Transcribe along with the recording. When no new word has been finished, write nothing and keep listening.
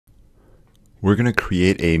We're going to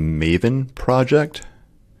create a Maven project.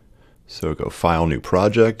 So go File, New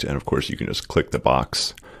Project, and of course you can just click the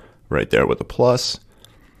box right there with a plus.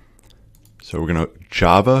 So we're going to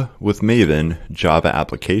Java with Maven, Java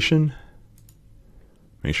application.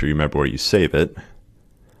 Make sure you remember where you save it.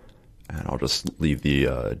 And I'll just leave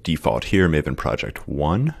the default here, Maven Project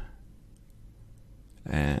 1.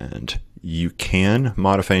 And you can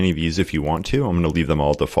modify any of these if you want to. I'm going to leave them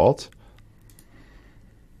all default.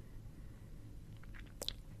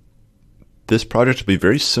 This project will be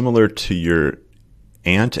very similar to your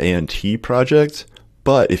ANT project,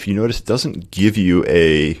 but if you notice, it doesn't give you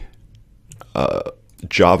a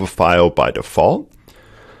Java file by default.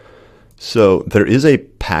 So there is a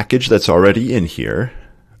package that's already in here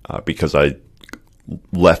because I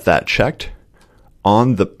left that checked.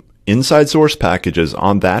 On the inside source packages,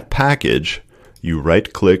 on that package, you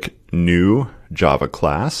right-click New Java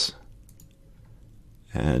Class.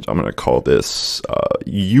 And I'm going to call this,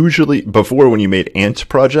 usually before when you made ANT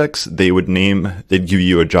projects, they'd give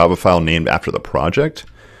you a Java file named after the project.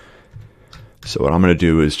 So what I'm going to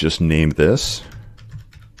do is just name this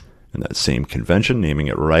in that same convention, naming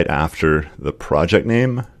it right after the project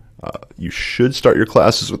name. You should start your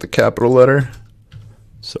classes with a capital letter.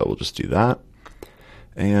 So we'll just do that.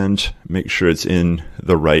 And make sure it's in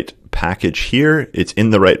the right package here. It's in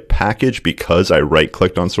the right package because I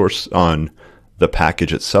right-clicked on the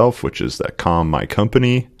package itself, which is that my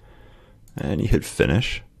company, and you hit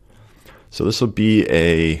finish. So this will be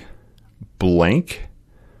a blank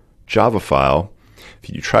Java file. If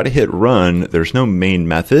you try to hit run, there's no main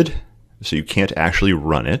method, so you can't actually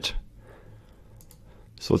run it.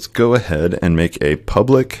 So let's go ahead and make a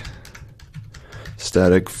public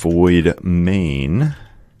static void main.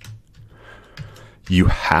 You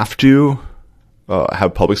have to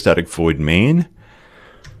have public static void main.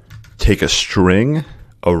 Take a string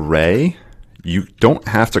array. You don't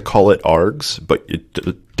have to call it args, but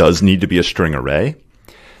it does need to be a string array.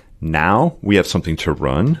 Now we have something to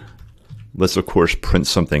run. Let's of course print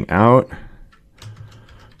something out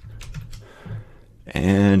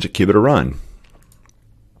and give it a run.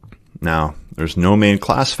 Now there's no main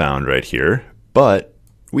class found right here, but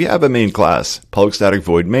we have a main class, public static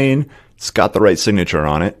void main. It's got the right signature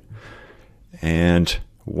on it. And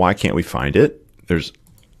why can't we find it? There's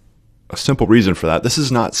a simple reason for that. This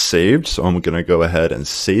is not saved, so I'm going to go ahead and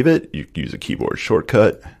save it. You can use a keyboard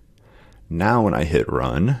shortcut. Now when I hit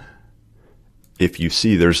run, if you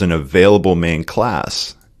see there's an available main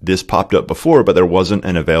class. This popped up before, but there wasn't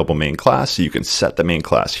an available main class, so you can set the main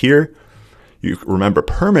class here. You remember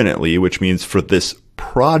permanently, which means for this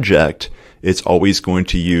project, it's always going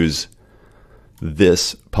to use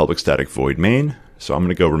this public static void main. So I'm going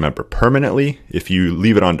to go remember permanently. If you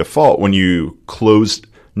leave it on default, when you close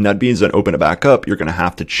Netbeans and open it back up, you're going to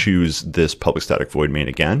have to choose this public static void main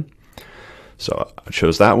again. So I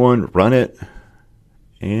chose that one, run it,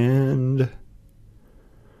 and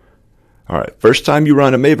all right, first time you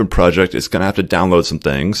run a Maven project, it's going to have to download some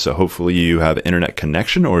things. So hopefully you have an internet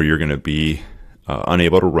connection or you're going to be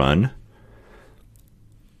unable to run.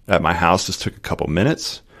 At my house, this took a couple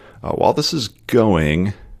minutes. While this is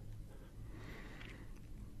going,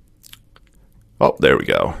 oh, there we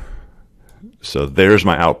go. So there's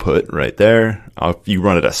my output right there. If you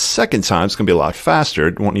run it a second time, it's going to be a lot faster.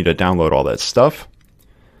 You won't need to download all that stuff.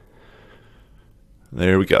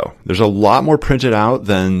 There we go. There's a lot more printed out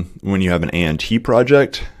than when you have an ANT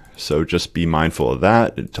project. So just be mindful of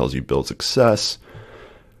that. It tells you build success.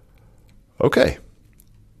 Okay.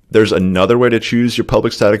 There's another way to choose your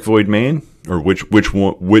public static void main, or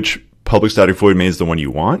which public static void main is the one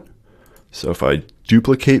you want. So if I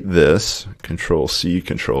duplicate this, Control C,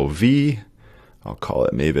 Control V, I'll call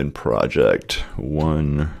it Maven Project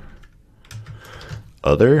 1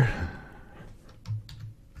 Other.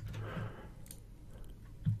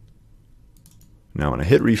 Now when I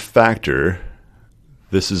hit refactor,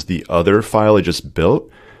 this is the other file I just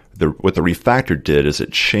built. What the refactor did is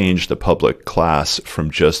it changed the public class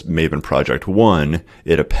from just Maven Project 1.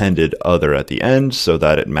 It appended other at the end so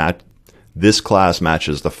that this class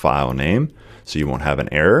matches the file name, so you won't have an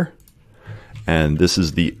error. And this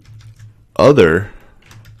is the other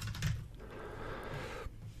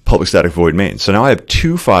public static void main. So now I have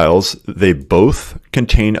two files. They both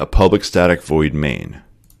contain a public static void main.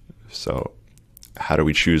 So how do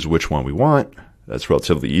we choose which one we want? That's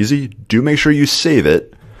relatively easy. Do make sure you save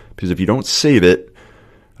it, because if you don't save it,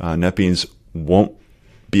 Netbeans won't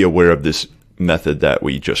be aware of this method that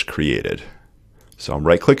we just created. So I'm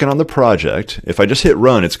right-clicking on the project. If I just hit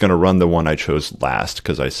run, it's going to run the one I chose last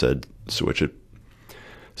because I said switch it.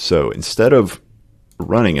 So instead of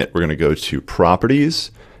running it, we're going to go to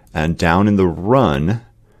Properties, And down in the run,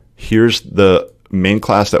 here's the main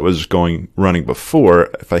class that was running before.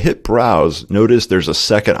 If I hit browse, notice there's a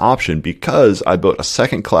second option because I built a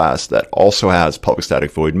second class that also has public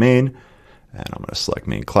static void main. And I'm going to select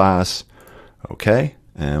main class. Okay.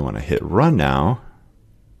 And when I hit run now,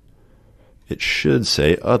 it should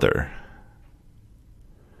say other.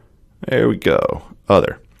 There we go.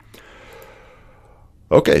 Other.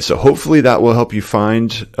 Okay, so hopefully that will help you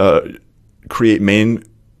find, create main,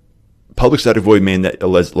 public static void main that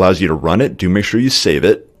allows you to run it. Do make sure you save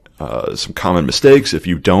it. Some common mistakes: if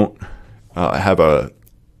you don't have a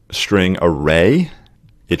string array,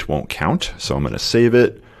 it won't count. So I'm going to save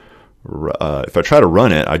it. If I try to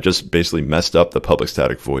run it, I just basically messed up the public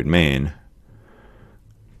static void main.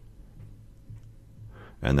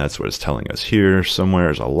 And that's what it's telling us here. Somewhere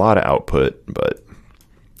there's a lot of output, but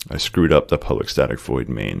I screwed up the public static void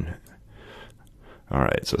main. All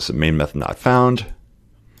right, so it's a main method not found.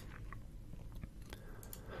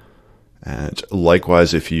 And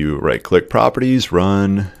likewise, if you right-click properties,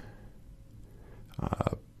 run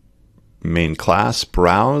main class,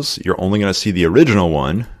 browse, you're only going to see the original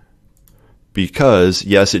one because,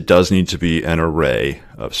 yes, it does need to be an array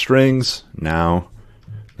of strings. Now,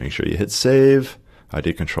 make sure you hit save. I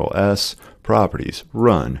did Control S, properties,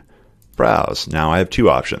 run, browse. Now I have two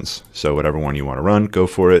options. So whatever one you want to run, go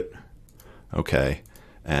for it. Okay.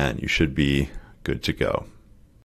 And you should be good to go.